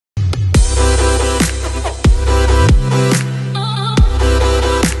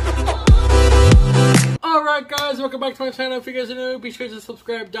welcome back to my channel. If you guys are new, be sure to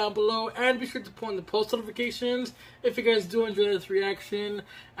subscribe down below and be sure to put on the post notifications if you guys do enjoy this reaction.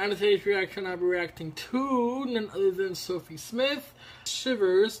 And today's reaction, I'll be reacting to none other than Sophie Smith,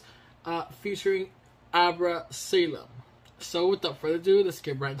 Shivers, featuring Abra Salem. So without further ado, let's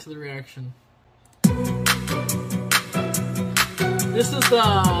get right into the reaction. This is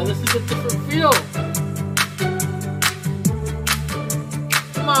a different feel.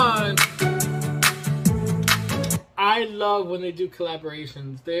 Come on. I love when they do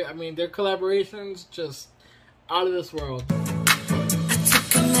collaborations. Their collaborations just out of this world. I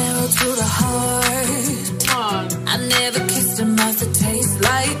took an arrow to the heart. Come on. I never kissed a mouth that tastes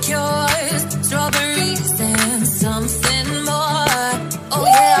like yours. Strawberries and something more. Oh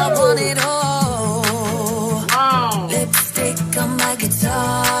yeah, I want it all. Wow. Lipstick on my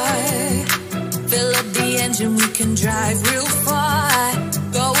guitar. Fill up the engine, we can drive real far.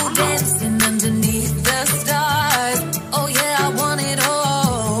 Go dancing underneath the stars. Oh yeah, I want it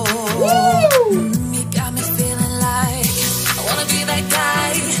all. You got me feeling like I wanna be that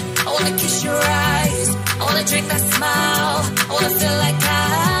guy. I wanna kiss your eyes. I wanna drink that smile. I wanna feel like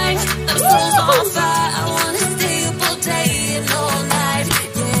my soul's on fire. I wanna stay up all day and all night.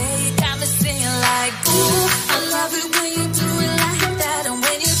 Yeah, you got me singing like, ooh, I love it when you do it like that. And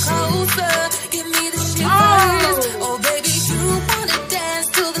when you're closer, give me the shivers. Oh baby, you wanna dance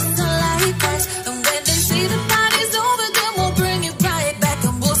till the sunlight cracks. And when they say the party's over, then we'll bring it right back.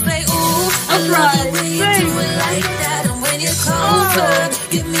 And we'll say, ooh, I love it when you do it like that. And when you're closer,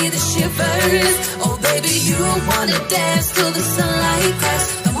 give me the shivers. Oh baby, you wanna dance till the sunlight cracks.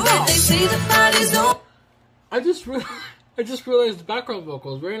 And when they say the party's over, I just realized the background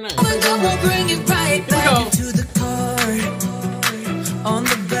vocals, very nice. then we'll bring it right back into the car. On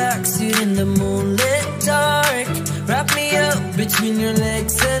the backseat in the moonlit dark. Wrap me up between your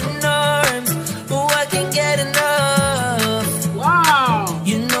legs and arms. Oh, I can't get enough. Wow.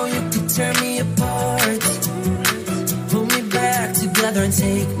 You know you could tear me apart. Pull me back together and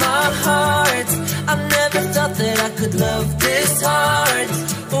take my heart. I never thought that I could love this hard.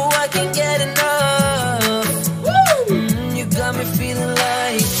 Oh, I can't get enough. You got me feeling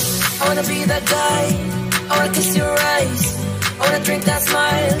like I wanna be that guy. I wanna kiss your eyes. I wanna drink that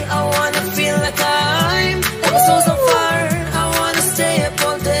smile. I wanna feel like my soul's on fire. I wanna stay up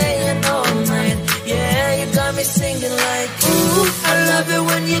all day and all night. Yeah, you got me singing like, ooh, I love it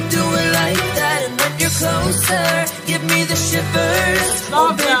when you do it like that. And when you're closer, give me the shivers.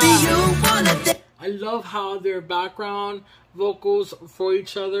 Oh baby, you wanna I love how their background vocals for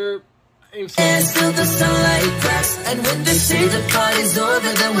each other. dance till the sunlight cracks. And when they say the party's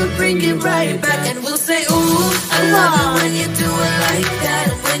over, then we'll bring it right back. And we'll say, ooh, I love it when you do it like that.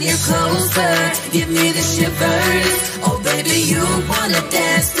 And when you're closer, give me the shivers. Oh baby, you wanna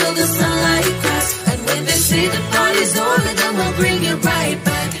dance till the sunlight cracks. And when they say the party's over, then we'll bring it right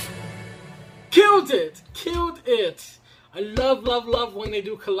back. Killed it! Killed it! I love when they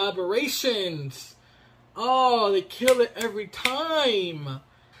do collaborations. Oh, they kill it every time.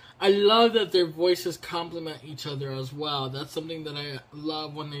 I love that their voices complement each other as well. That's something that I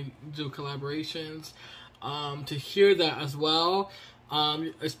love when they do collaborations. To hear that as well,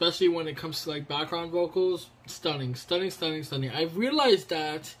 especially when it comes to like background vocals, stunning. I realized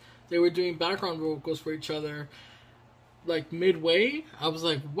that they were doing background vocals for each other like midway. I was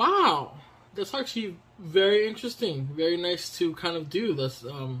like, wow, that's actually very interesting, very nice to kind of do. That's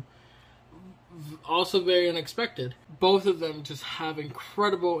also very unexpected. Both of them just have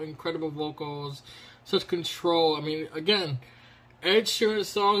incredible vocals, such control. I mean, again, Ed Sheeran's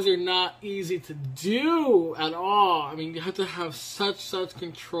songs are not easy to do at all. I mean, you have to have such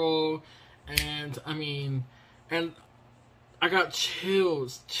control, and I mean, and I got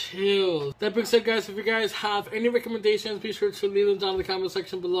chills. That being said, guys, if you guys have any recommendations, be sure to leave them down in the comment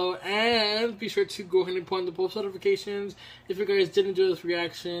section below, and be sure to go ahead and put on the post notifications if you guys did enjoy this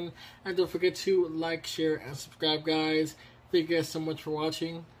reaction. And don't forget to like, share, and subscribe, guys. Thank you guys so much for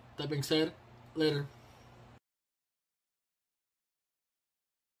watching. That being said, later.